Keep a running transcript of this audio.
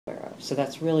So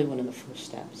that's really one of the first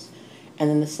steps. And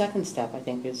then the second step, I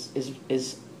think,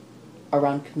 is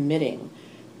around committing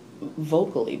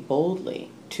vocally,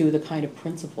 boldly, to the kind of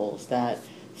principles that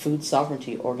food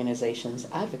sovereignty organizations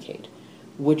advocate,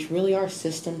 which really are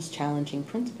systems challenging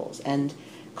principles and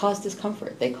cause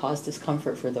discomfort. They cause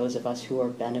discomfort for those of us who are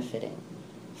benefiting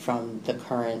from the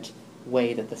current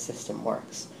way that the system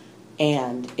works.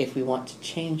 And if we want to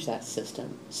change that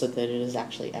system so that it is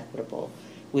actually equitable,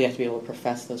 we have to be able to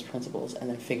profess those principles and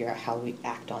then figure out how we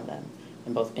act on them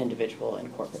in both individual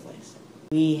and corporate ways.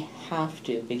 We have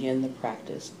to begin the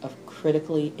practice of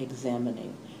critically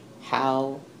examining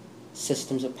how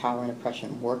systems of power and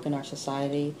oppression work in our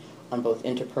society on both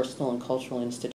interpersonal and cultural institutions.